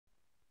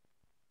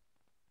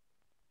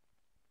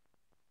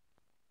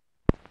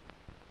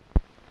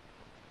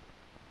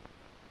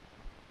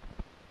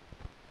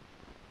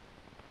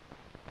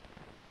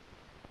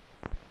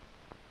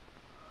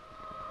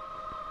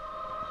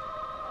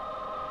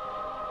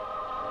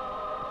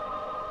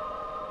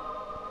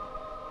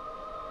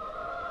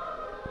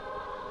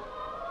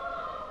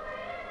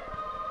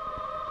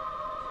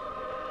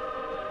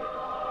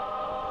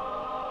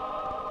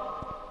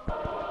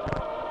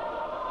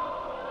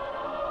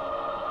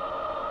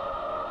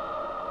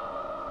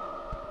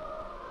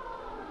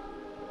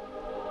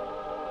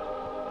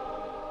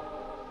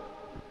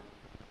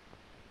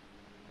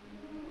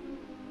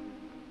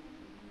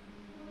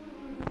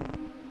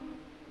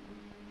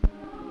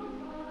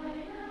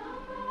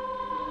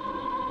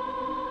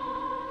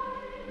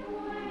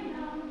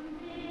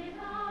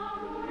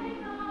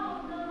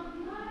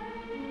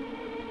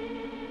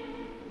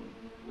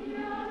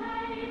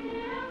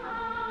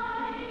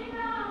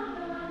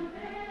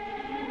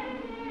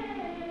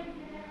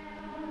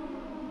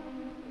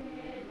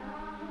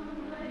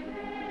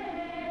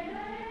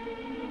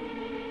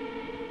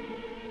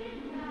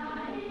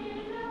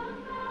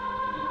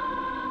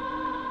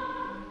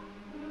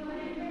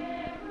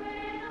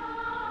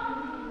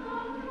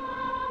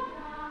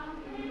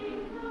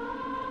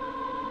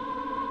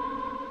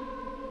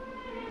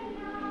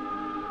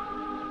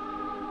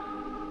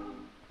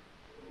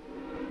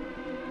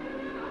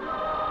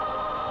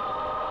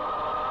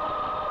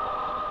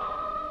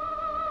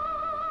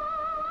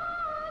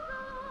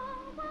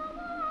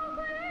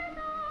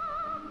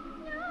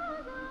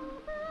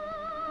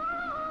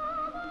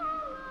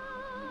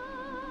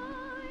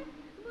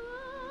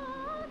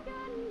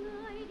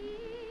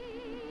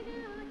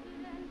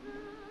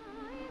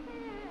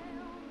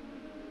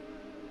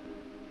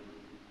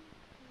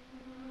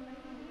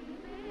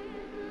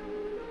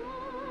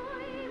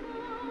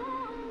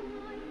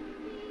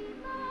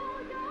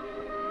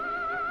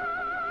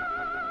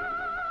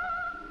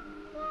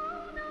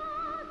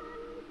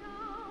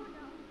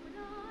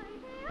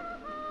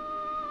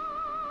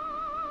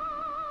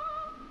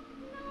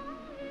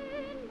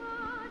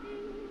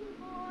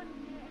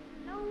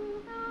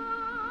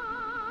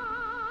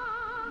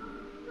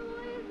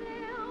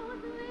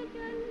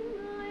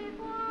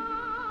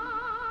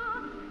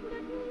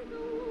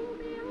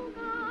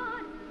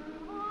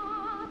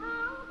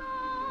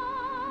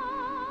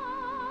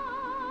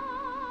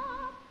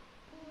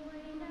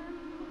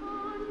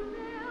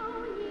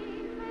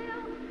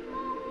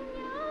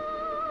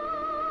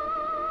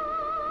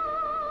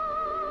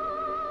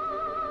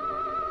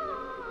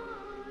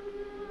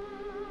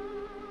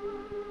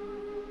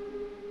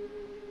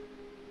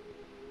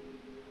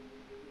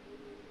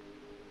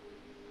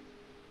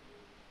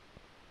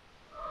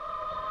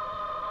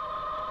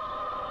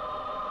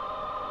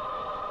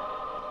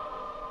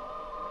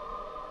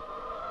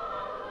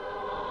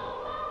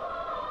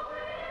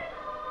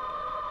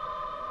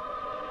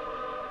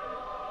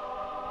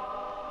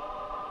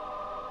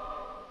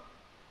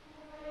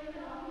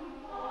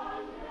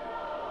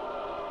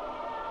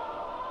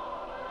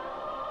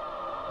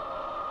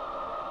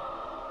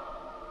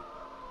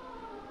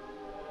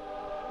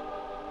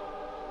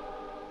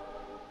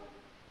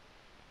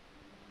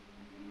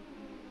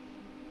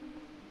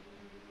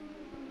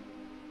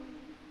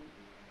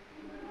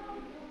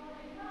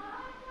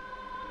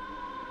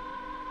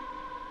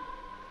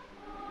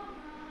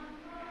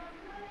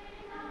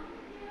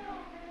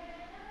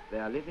They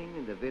are living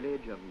in the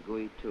village of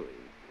Ngui Tui,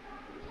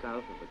 to the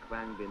south of the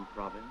Quang Binh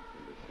province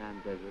in the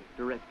sand desert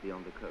directly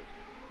on the coast.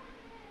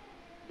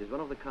 It is one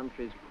of the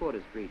country's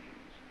poorest regions.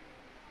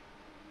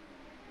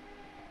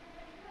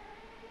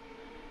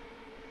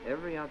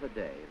 Every other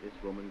day, this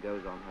woman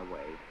goes on her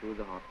way through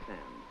the hot sand.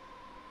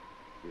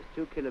 It is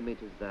 2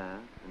 kilometers there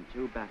and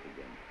 2 back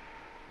again.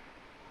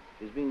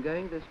 She's been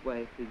going this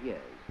way for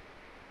years.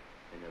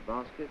 In her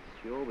baskets,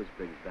 she always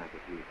brings back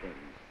a few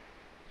things.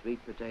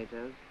 Sweet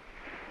potatoes,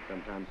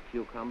 sometimes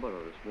cucumber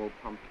or a small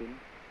pumpkin,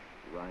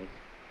 rice,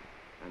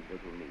 and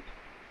little meat.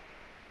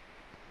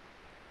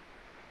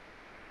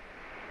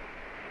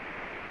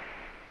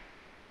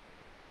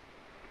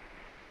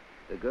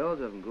 The girls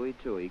of Ngui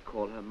Tui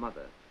call her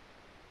mother.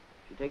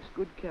 She takes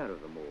good care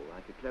of them all,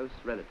 like a close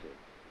relative.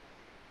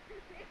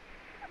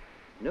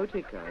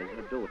 Notika is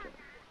her daughter.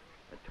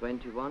 At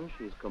 21,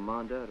 she is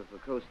commander of a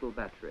coastal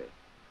battery.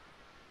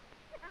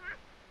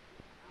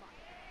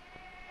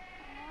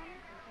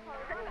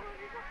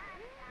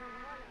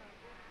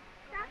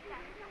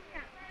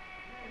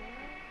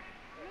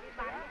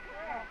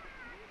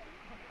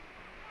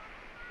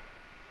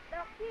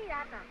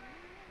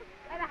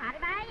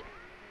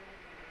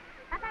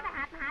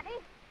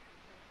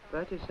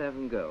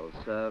 "37 girls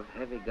serve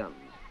heavy guns.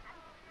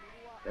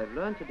 They've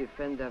learned to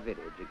defend their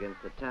village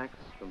against attacks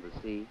from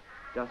the sea,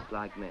 just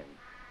like men.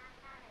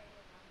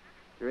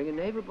 During a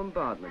naval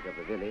bombardment of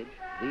the village,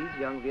 these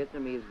young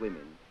Vietnamese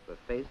women were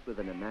faced with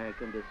an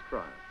American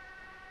destroyer.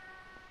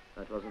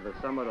 That was in the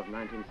summer of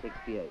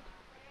 1968.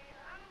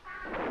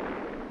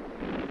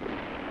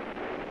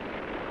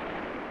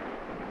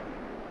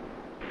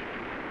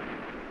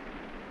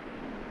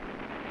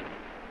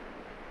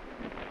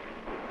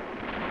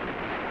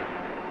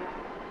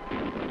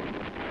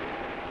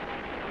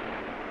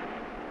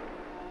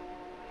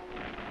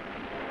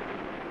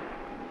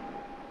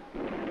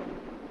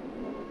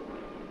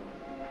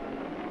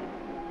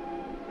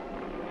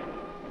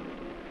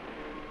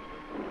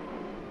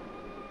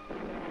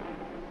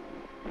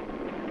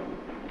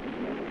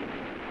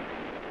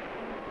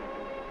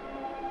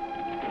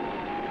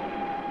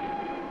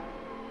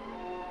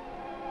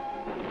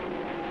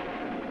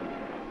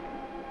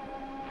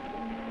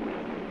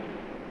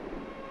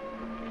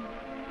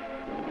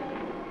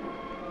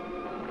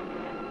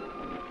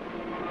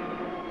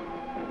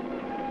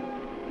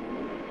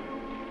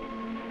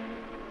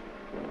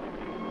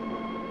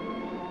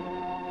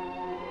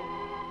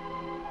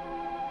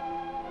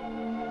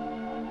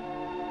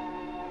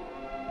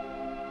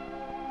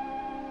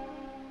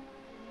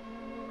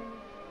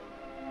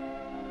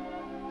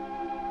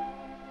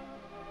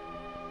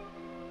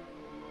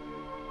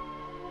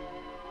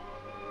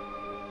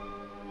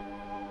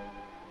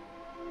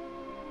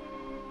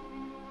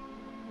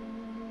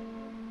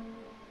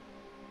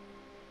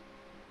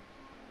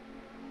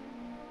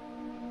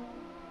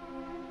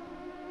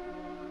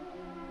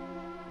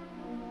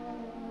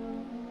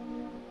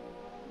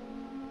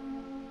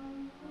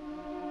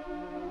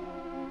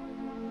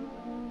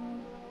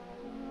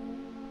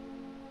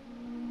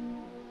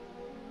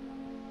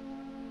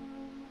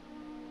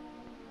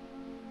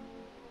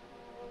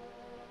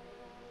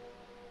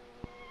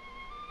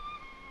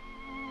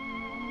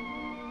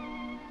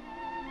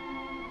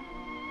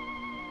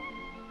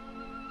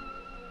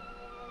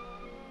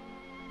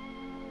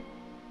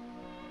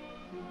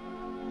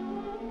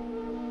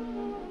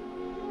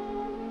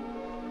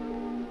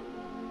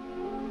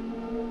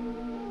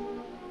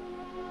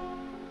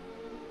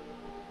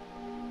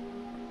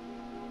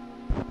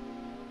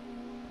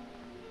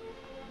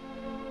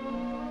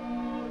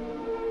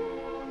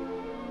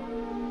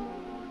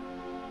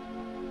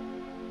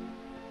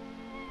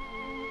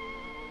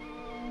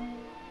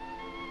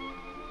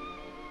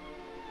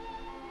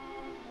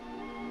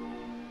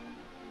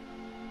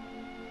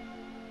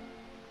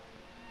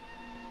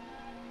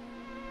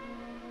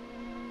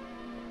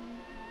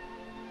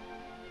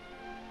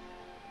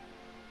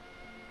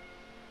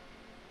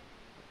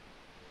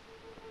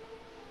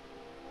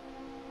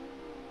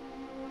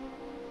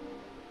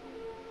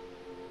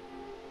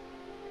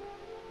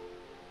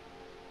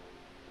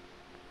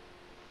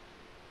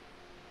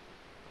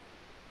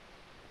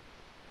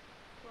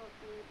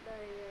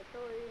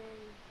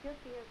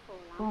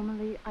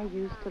 Formerly, I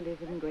used to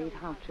live in great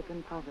hardship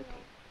and poverty.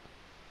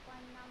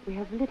 We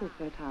have little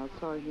fertile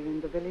soil here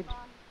in the village,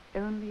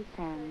 only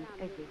sand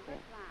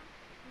everywhere.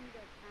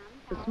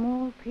 The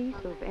small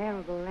piece of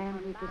arable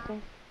land we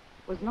possessed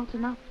was not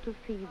enough to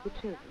feed the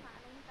children.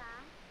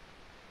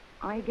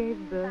 I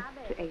gave birth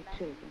to 8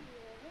 children.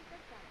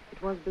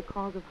 It was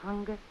because of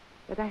hunger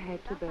that I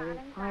had to bury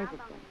 5 of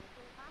them.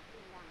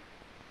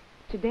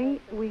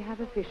 Today, we have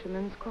a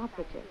fisherman's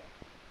cooperative.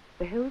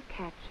 The whole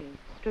catch is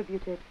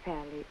distributed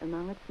fairly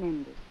among its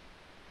members.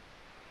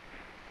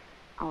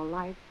 Our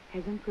life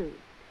has improved.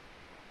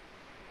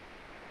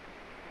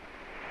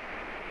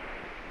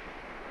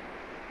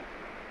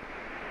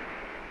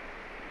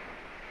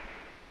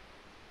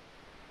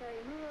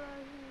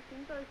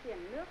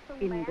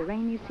 In the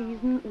rainy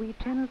season, we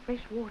channel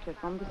fresh water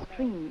from the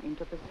stream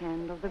into the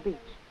sand of the beach,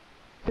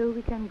 so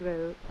we can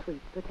grow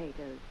sweet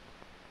potatoes.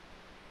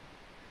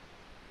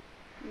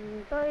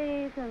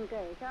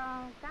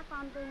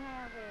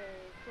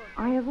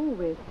 I have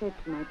always said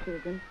to my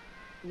children,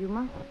 you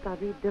must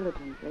study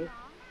diligently,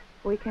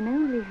 for we can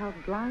only help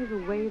drive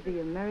away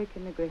the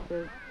American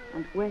aggressors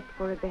and work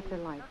for a better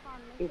life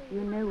if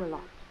you know a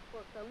lot.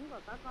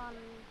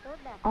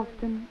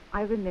 Often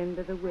I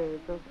remember the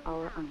words of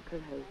our Uncle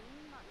Ho.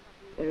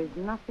 There is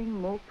nothing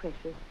more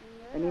precious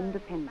than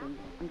independence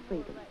and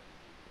freedom.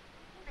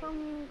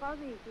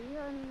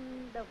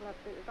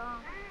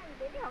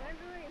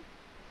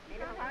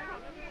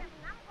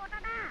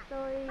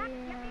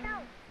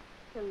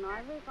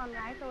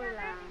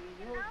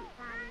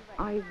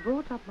 I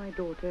brought up my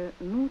daughter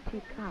Ngô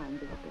Thị Kha in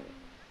this spirit.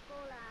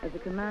 As a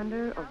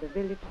commander of the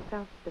village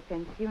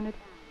self-defense unit,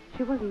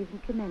 she was even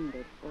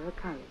commended for her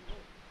courage.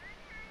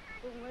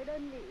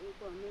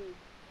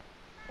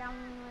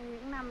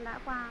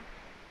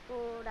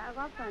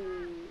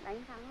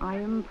 I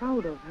am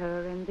proud of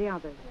her and the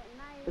others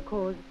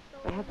because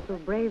they have so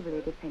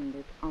bravely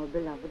defended our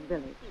beloved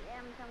village.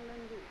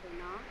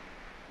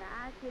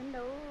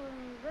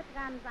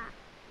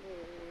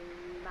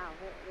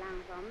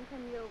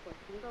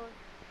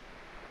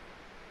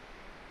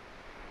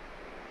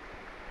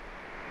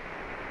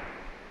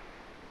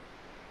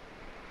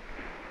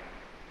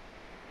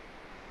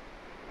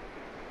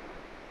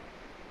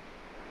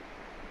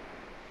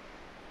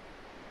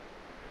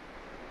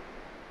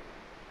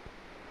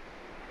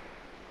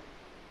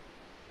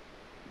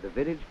 The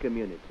village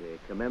community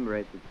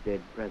commemorates its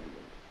dead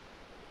president.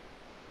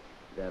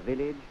 Their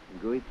village,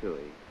 Gui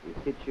Tui,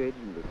 is situated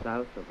in the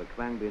south of the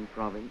Quang Binh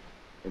province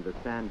in the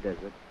sand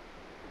desert,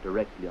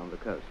 directly on the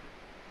coast.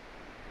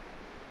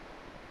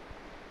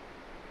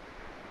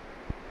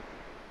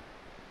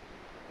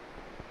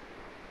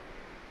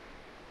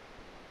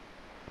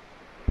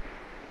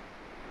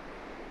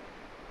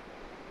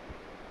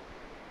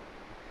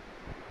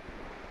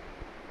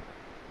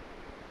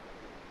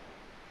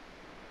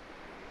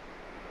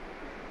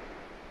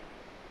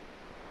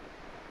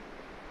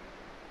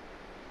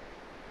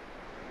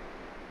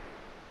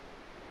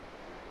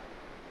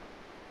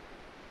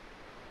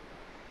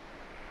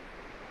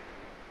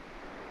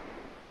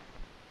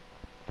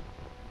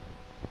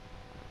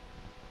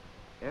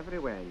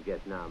 Everywhere in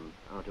Vietnam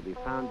are to be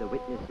found the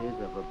witnesses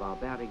of a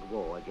barbaric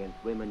war against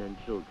women and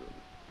children.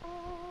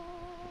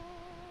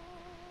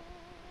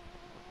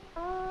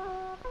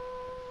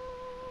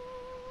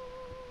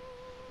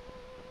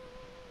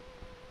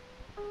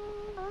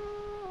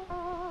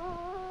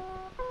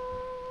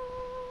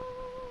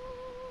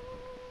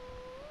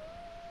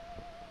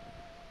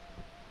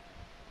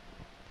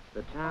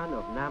 The town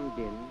of Nam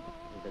Dinh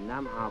in the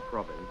Nam Ha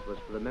province was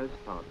for the most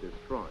part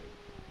destroyed.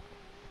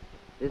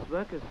 This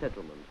workers'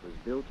 settlement was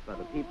built by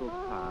the People's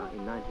Power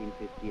in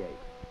 1958.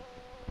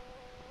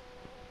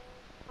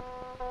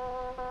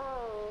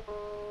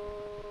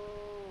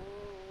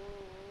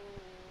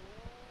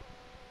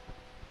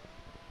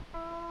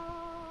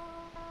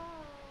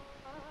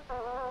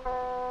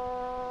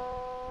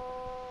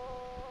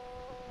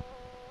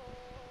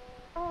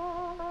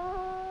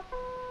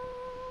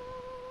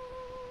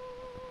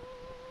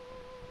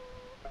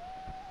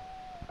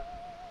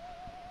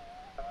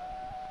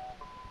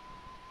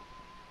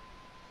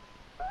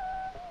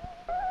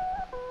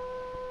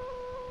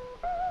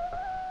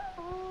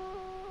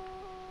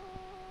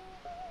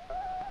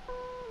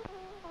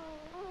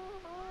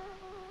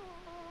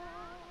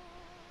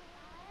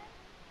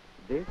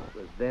 This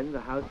was then the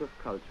House of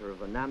Culture of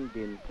the Nam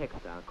Dinh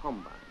Textile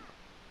Combine.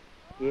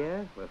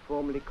 Here, where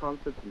formerly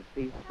concerts and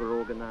feasts were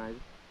organized,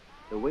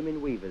 the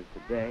women weavers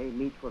today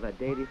meet for their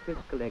daily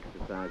physical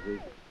exercises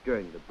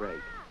during the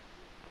break.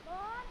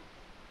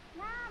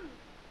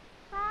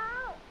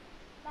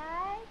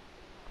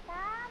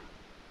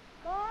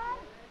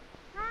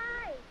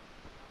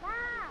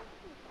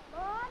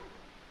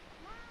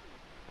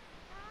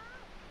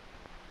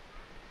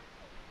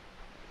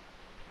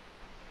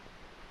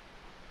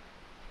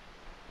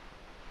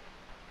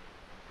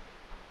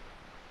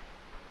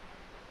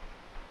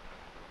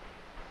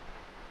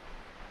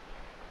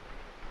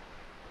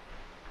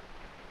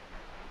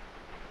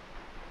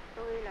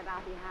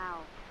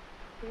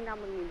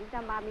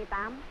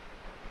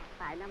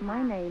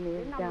 My name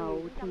is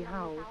Dao Thi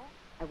Hao.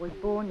 I was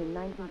born in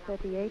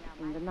 1938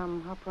 in the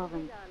Nam Ha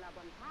province.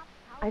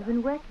 I've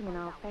been working in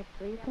our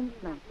factory since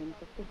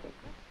 1956.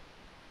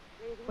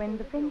 When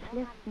the French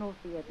left North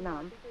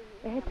Vietnam,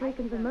 they had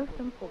taken the most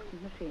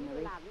important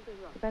machinery,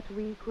 but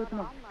we could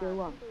not go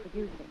on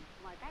producing.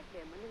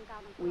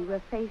 We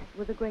were faced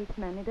with a great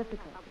many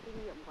difficulties.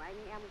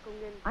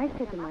 I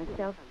said to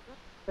myself,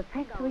 the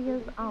factory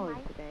is ours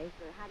today,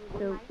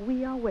 so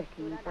we are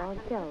working for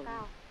ourselves.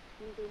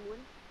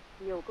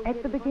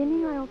 At the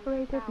beginning, I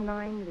operated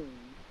 9 looms,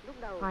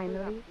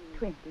 finally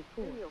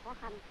 24.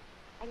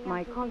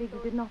 My colleagues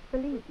did not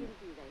believe me.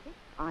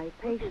 I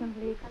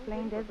patiently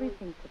explained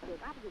everything to them.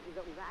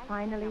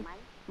 Finally,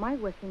 my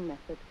working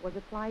method was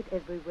applied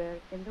everywhere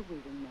in the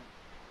weaving mill.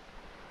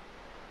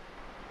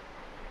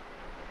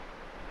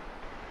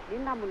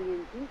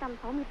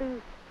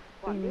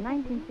 In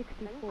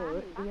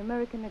 1964, the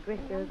American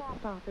aggressors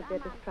started their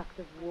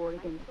destructive war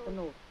against the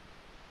North.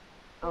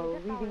 Our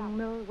weaving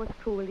mill was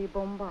cruelly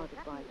bombarded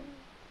by them.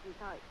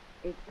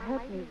 It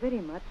hurt me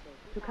very much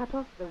to cut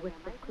off the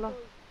width of cloth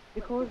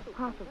because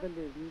part of the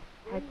looms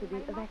had to be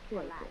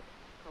evacuated.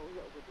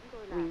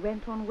 We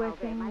went on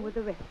working with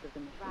the rest of the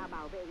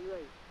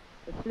machine.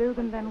 The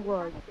slogan then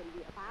was,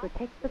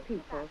 protect the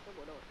people,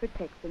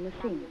 protect the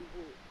machine.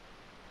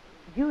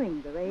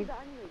 During the raid,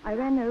 I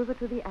ran over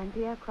to the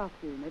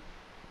anti-aircraft unit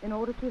in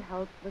order to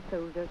help the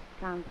soldiers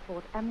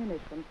transport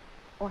ammunition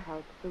or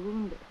help the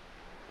wounded.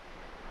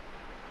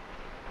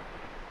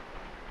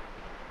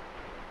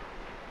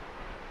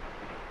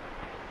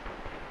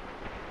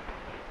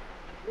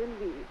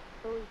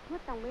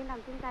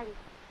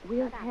 We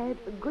have had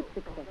good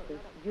successes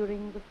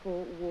during the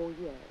 4 war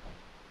years.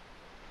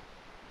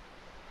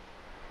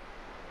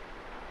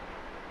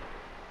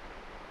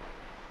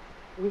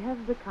 We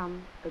have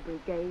become a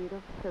brigade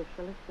of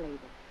socialist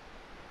labor.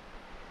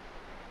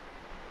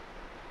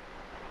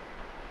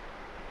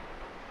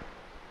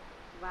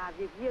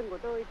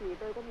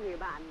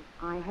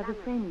 I have a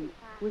friend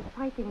who is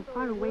fighting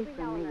far away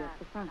from me at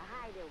the front.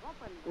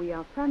 We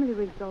are firmly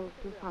resolved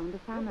to found a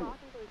family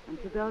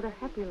and to build a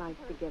happy life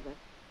together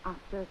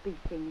after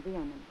beating the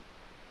enemy.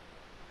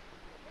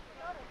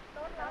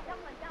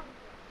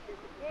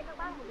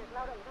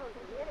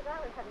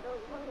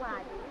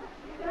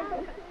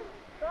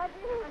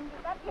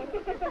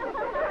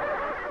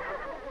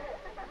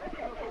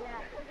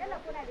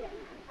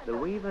 The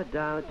weaver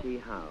Dao Chi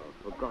Hao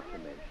forgot to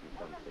mention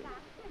something.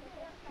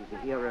 She's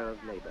a hero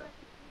of labor.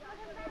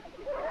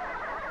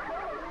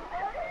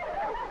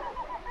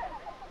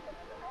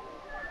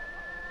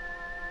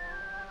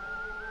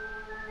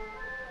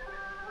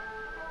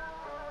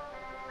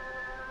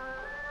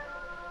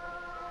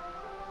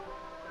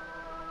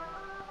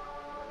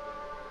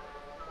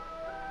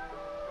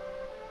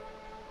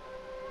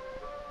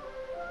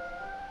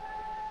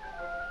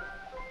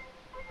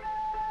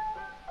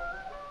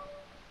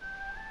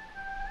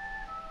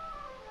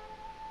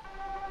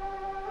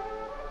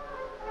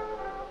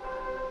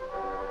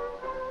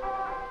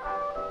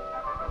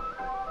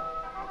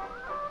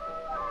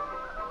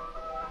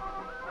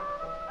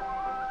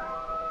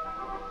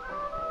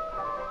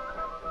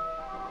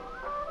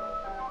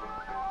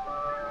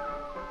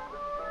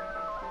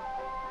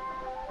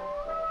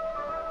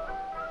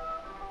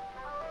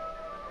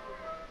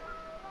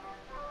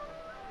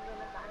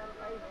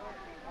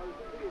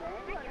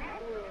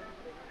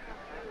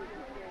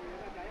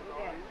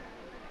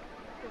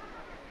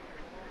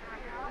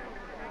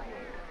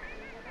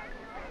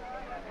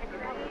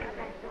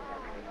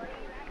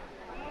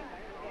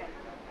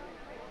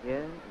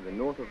 Here, in the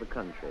north of the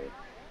country,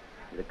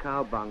 in the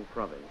Cao Bang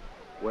province,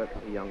 works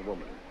a young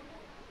woman.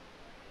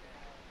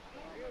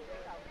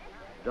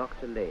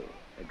 Dr. Lei,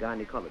 a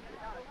gynecologist.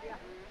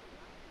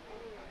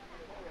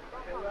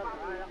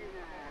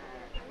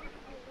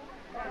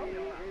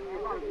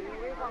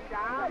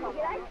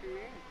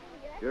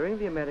 During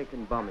the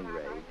American bombing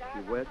raid,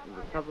 she worked in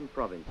the southern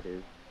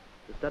provinces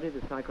to study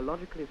the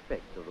psychological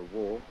effects of the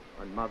war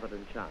on mother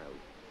and child.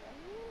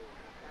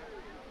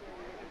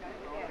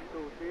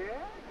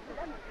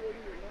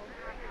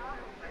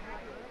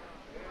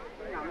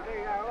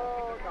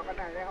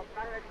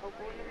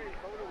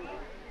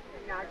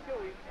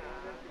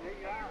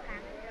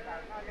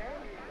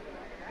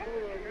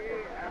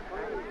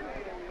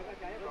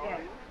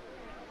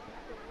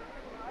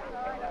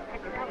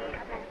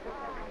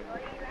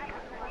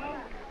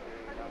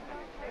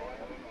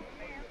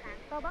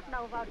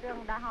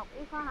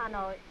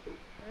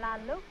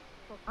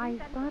 I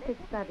started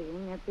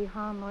studying at the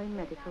Hanoi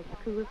Medical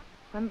School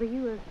when the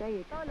USA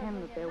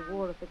extended their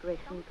war of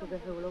aggression to the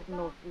whole of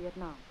North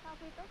Vietnam.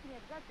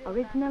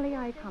 Originally,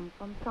 I come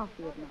from South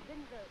Vietnam.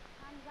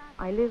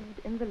 I lived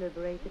in the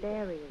liberated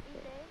areas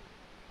there.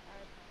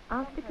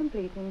 After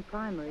completing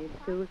primary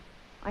school,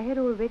 I had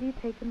already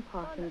taken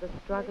part in the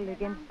struggle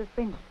against the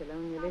French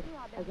colonialists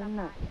as a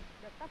nurse.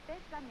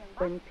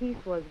 When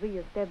peace was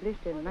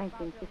re-established in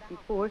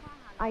 1954,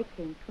 I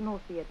came to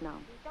North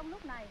Vietnam.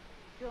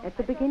 At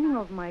the beginning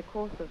of my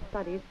course of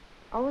studies,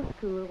 our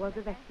school was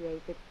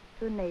evacuated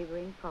to a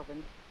neighboring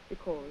province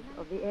because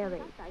of the air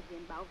raid.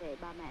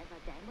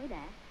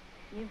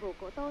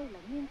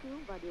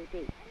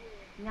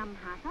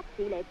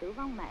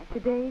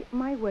 Today,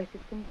 my work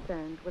is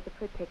concerned with the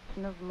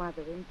protection of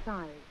mother and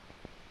child.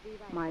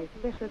 My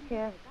special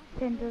care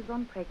centers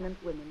on pregnant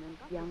women and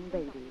young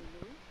babies.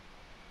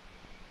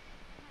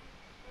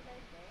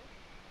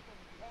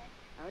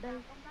 Ở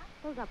đây,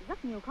 tôi gặp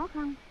rất nhiều khó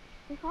khăn.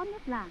 Cái khó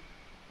nhất là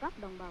các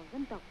đồng bào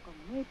dân tộc còn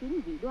mê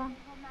tín dị đoan,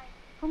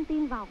 không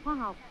tin vào khoa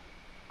học,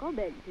 có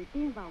bệnh thì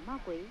tin vào ma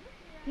quỷ,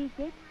 khi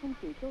chết không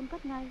chịu chôn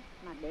cất ngay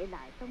mà để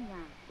lại trong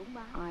nhà cúng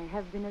bái. I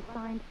have been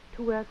assigned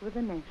to work with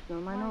the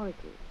national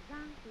minorities.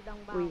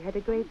 We had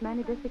a great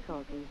many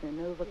difficulties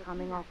in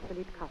overcoming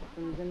obsolete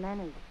customs and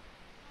manners.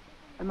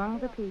 Among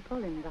the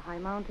people in the high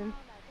mountains,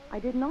 I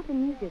did not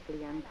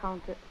immediately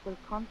encounter full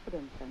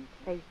confidence and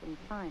faith in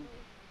science.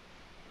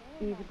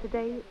 Even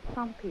today,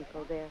 some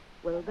people there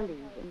will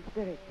believe in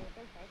spirits.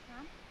 Tôi sẽ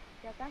khám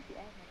cho các chị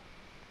em.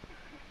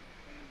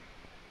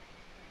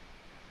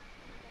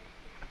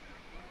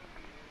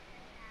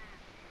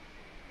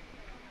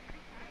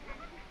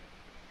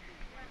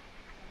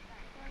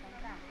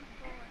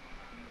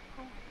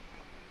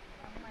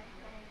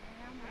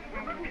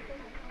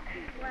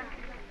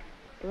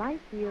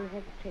 Life here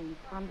has changed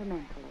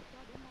fundamentally.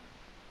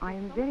 I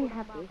am very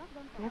happy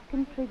to have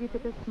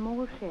contributed a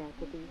small share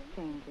to these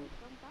changes.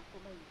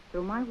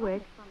 Through my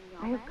work,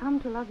 I have come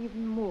to love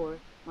even more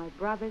my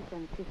brothers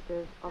and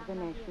sisters of the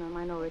national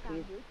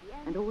minorities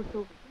and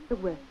also the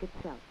work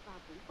itself.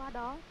 Qua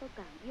đó tôi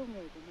càng yêu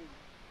nghề của mình.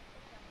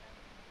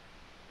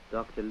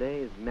 Dr. Lay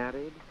is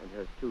married and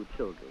has 2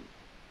 children.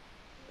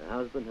 Her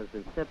husband has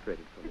been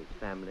separated from his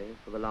family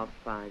for the last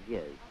 5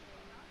 years.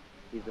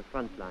 He's a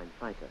frontline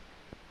fighter.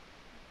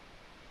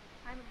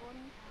 24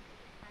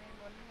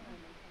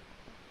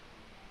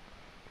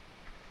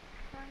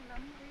 Sang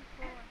lắm đi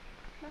cô.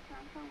 Nó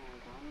sáng xong rồi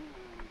có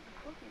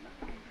thuốc thì nó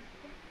không.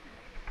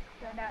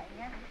 Chờ đợi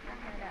nhé, chờ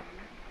đợi.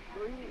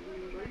 Đối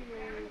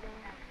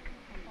ra.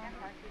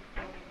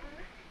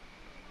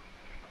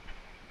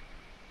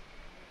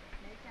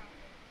 Mấy cháu?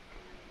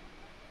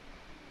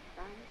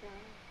 8 cháu.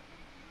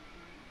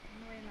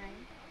 Nuôi mấy?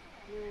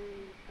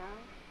 Nuôi 6.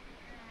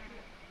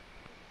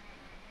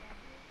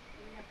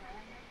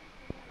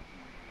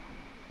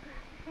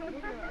 Biết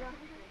được chưa?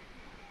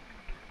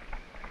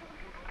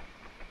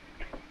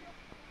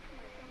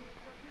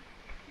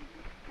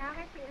 Sao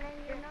các chị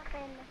lên như nó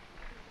tên này?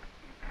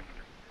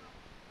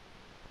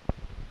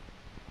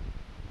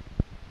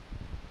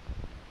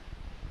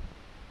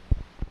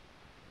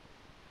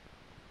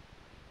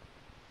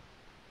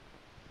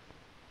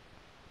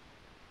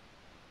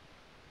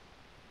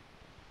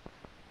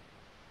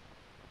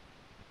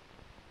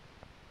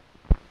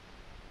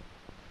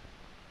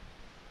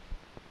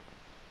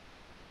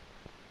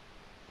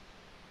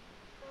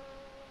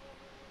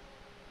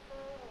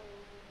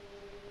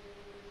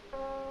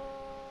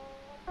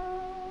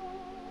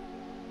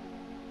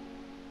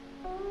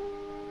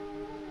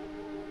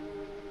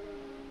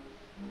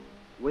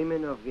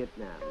 Women of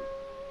Vietnam.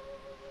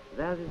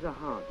 Theirs is a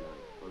hard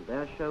life. On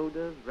their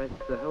shoulders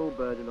rests the whole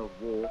burden of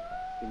war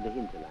in the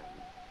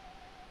hinterland.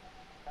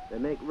 They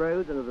make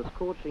roads under the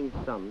scorching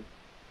sun.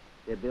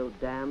 They build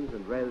dams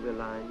and railway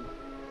lines.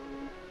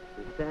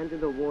 They stand in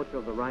the water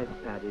of the rice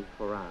paddies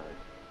for hours.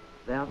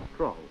 They are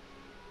strong,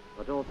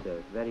 but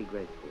also very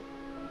graceful.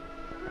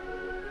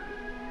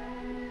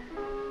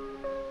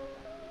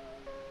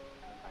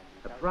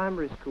 A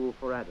primary school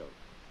for adults.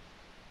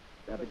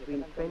 They are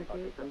between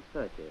 20 and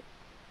 30.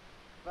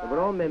 They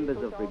were all members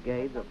of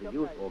brigades of the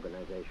youth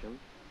organization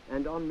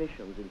and on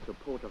missions in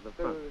support of the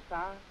front.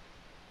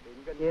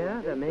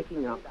 Here they're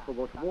making up for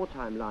what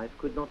wartime life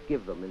could not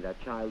give them in their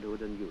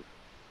childhood and youth.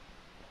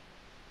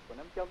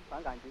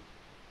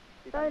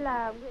 Tôi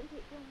là Nguyễn Thị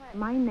Kim Huệ.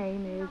 My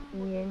name is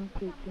Nguyen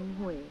Thi Kim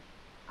Hue.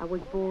 I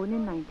was born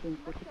in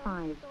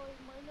 1945.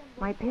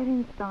 My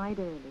parents died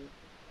early.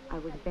 I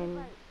was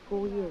then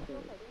 4 years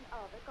old.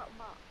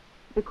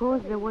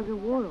 Because there was a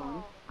war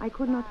on, I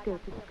could not go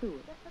to school.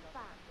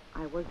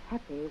 I was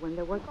happy when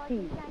there was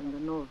peace in the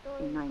north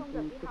in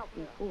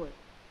 1964.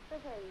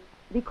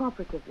 The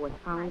cooperative was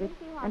founded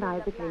and I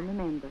became a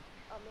member.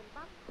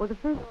 For the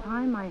first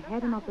time I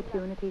had an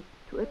opportunity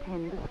to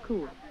attend a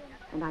school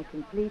and I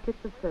completed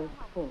the first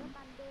form.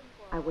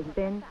 I was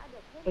then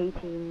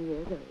 18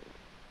 years old.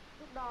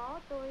 Lúc đó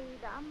tôi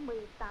đã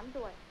 18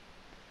 tuổi.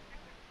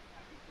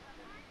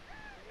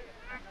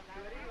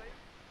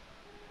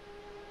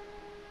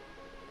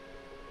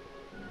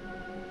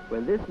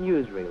 When this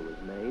newsreel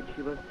was made,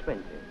 she was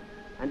 20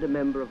 and a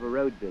member of a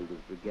road builders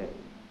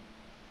brigade.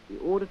 The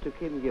order to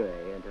Kim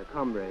Yue and her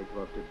comrades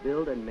was to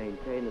build and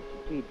maintain a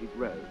strategic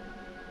road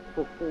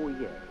for 4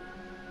 years.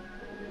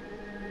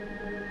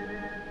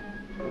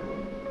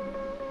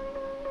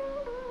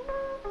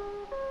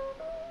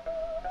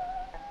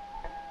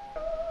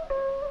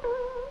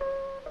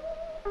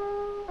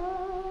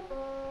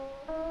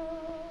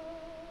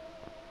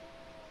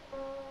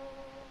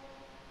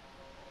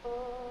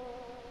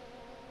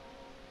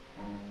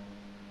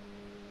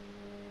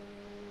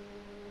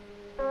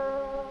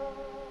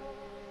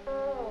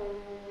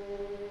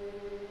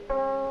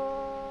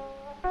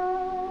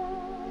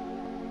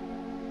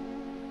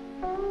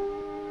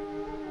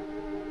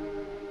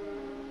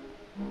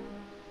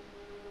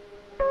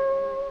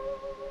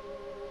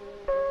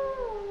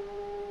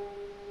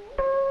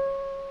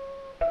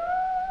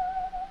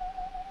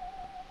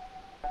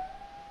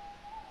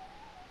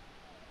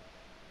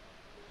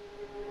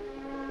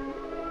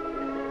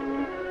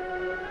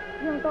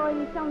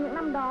 Trong những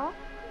năm đó,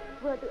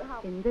 vừa tự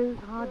học, in those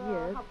hard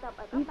years, học tập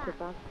ở các each bạn.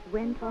 of us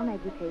went on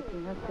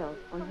educating herself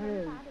on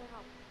her own.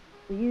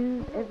 We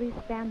used every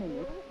spare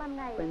minute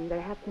when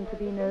there happened to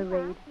be no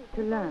raid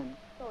to learn,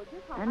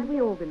 and we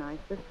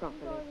organized this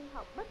properly,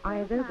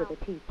 either with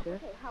a teacher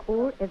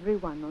or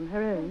everyone on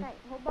her own,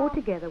 or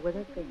together with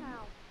her friends.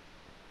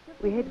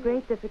 We had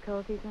great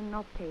difficulties in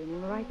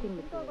obtaining writing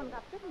material.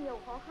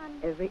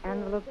 Every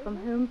envelope from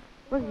home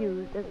was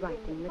used as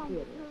writing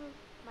material,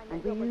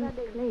 and we used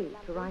clay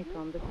to write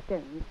on the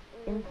stones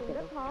instead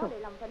of chalk.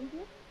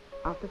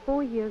 After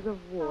 4 years of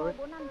war,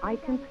 I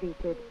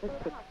completed the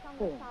 6th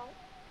form.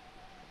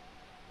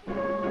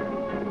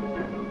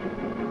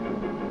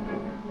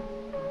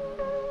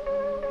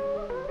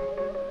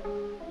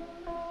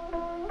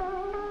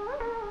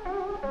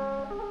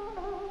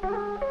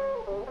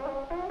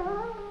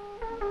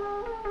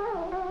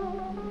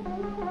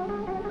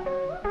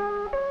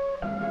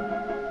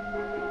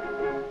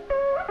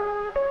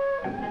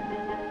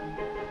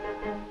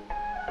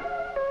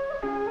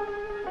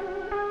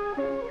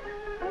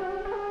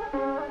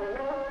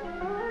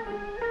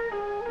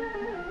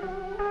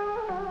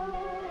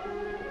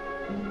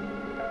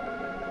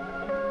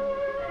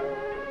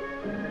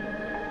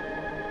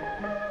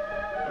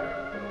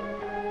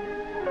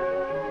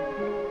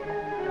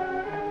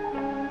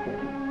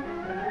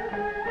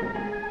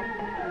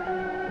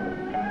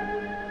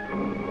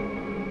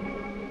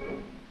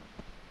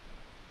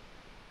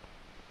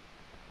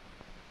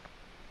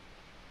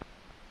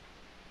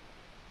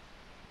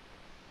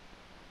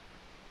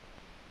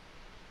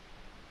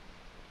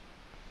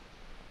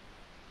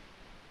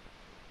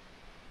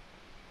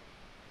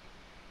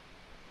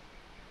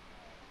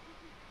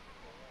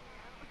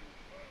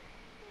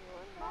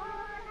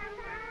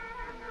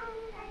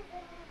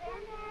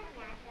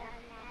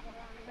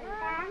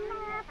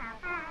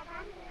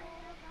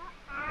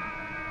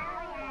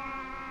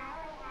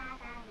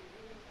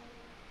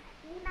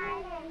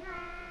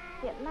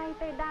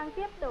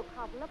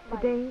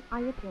 Today I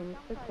attend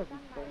the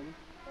 7th form.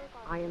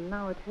 I am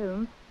now at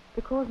home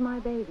because my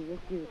baby is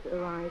due to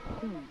arrive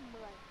soon.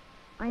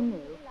 I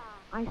know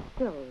I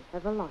still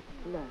have a lot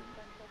to learn.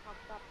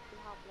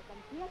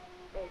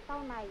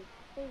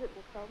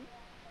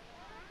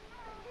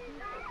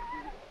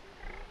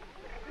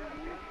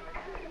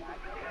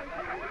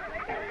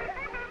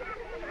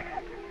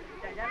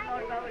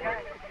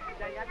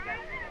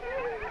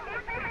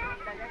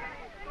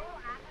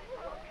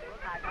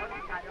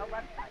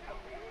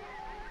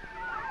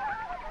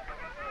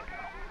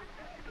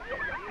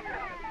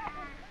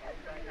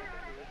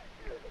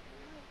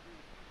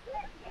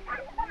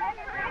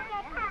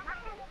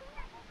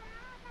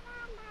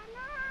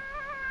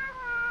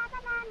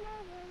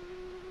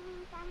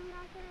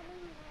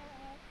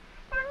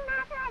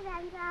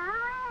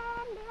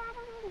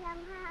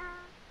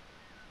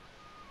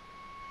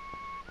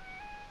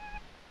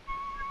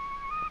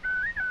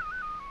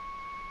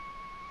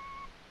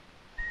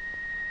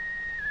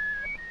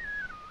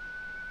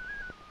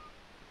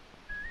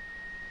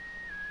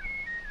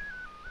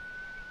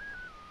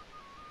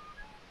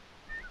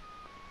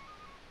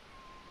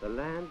 The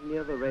land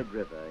near the Red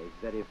River is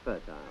very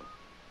fertile.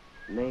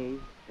 Maize,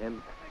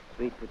 hemp,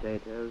 sweet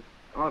potatoes,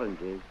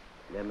 oranges,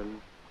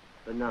 lemons,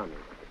 bananas.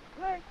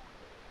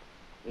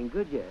 In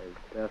good years,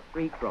 there are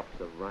 3 crops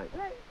of rice.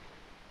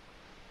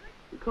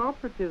 The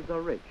cooperatives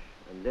are rich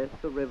unless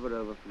the river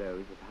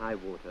overflows at high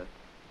water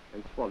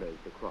and swallows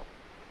the crop.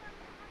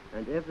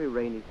 And every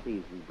rainy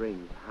season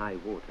brings high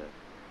water.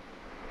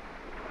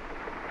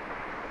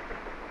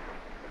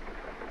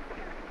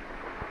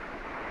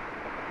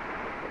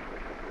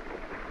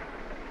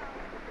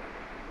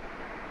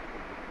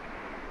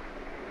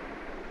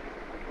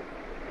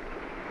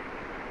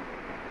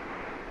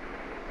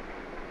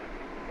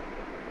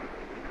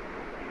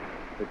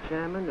 The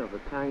chairman of the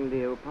Tang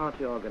Liu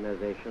party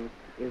organization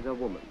is a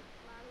woman,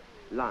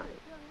 Lai.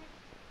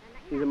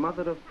 She's a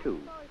mother of 2.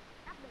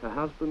 Her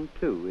husband,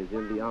 too, is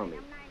in the army.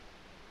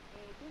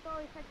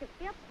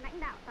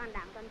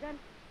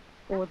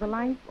 For the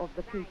life of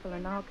the people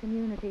in our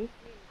community,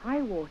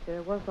 high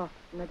water was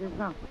often a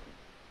disaster.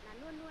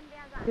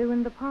 So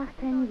in the past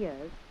 10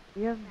 years,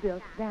 we have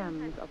built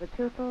dams of a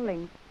total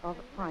length of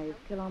 5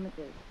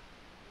 kilometers.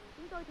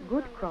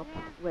 Good crops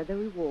were the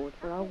reward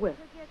for our work.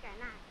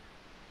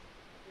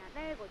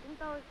 Đê của chúng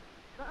tôi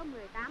cỡ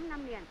 18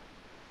 năm liền.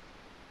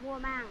 Mùa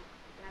màng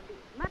là bị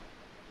mất,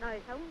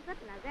 đời sống rất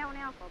là gieo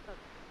neo khổ cực.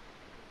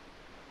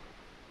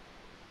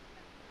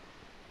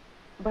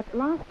 But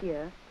last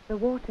year, the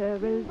water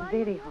rose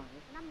very high,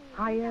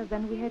 higher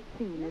than we had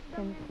seen it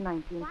since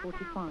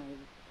 1945.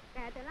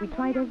 We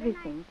tried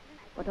everything,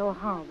 but our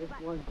harvest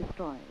was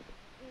destroyed.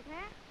 Vì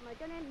thế mà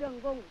cho nên đường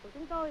vùng của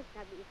chúng tôi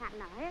là bị sạt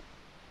lở hết.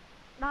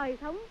 Đời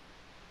sống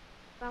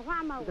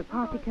The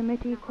party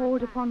committee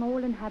called upon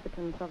all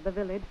inhabitants of the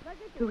village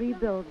to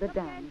rebuild the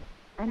dams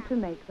and to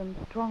make them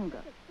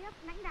stronger.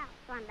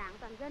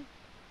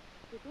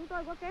 Thì chúng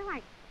tôi có kế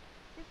hoạch,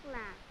 tức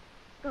là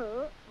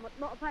cử một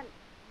bộ phận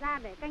ra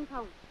để canh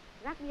phòng,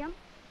 gác điếm.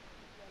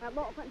 Và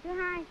bộ phận thứ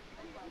hai,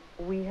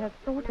 we have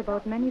thought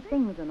about many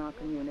things in our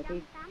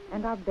community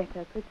and are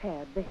better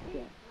prepared this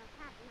year.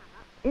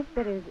 If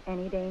there is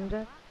any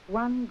danger,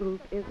 one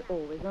group is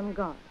always on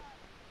guard.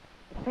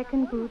 The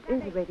second group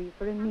is ready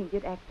for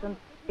immediate action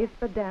if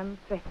the dam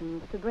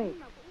threatens to break.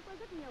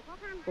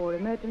 For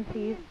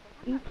emergencies,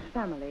 each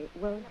family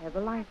will have a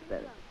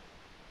lifeboat.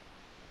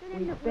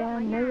 We spare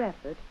no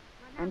effort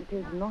and it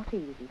is not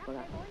easy for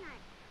us.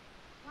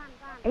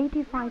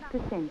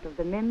 85% of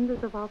the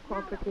members of our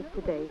cooperative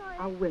today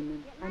are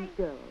women and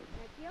girls.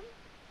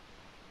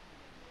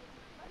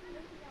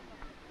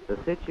 The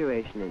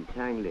situation in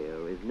Tang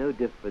Liu is no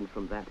different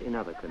from that in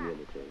other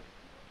communities.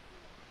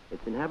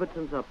 Its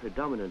inhabitants are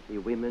predominantly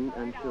women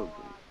and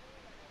children,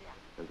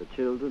 and the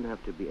children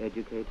have to be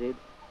educated,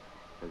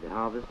 and the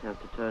harvest has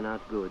to turn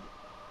out good,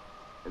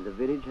 and the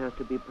village has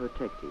to be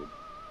protected,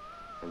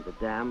 and the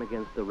dam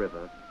against the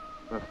river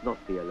must not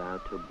be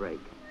allowed to break.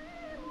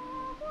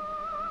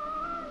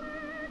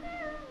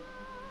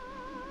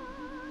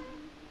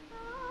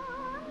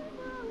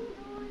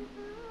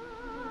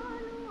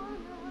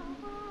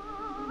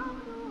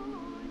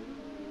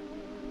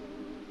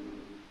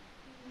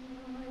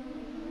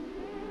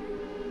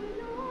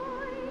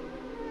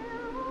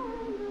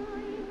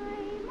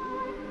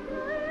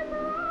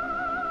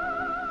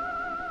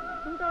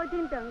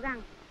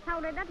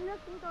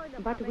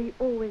 But we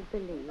always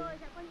believe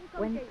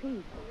when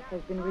peace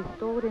has been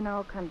restored in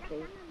our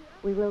country,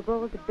 we will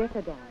build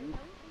better dams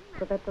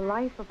so that the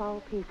life of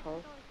our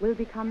people will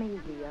become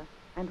easier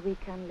and we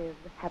can live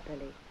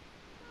happily.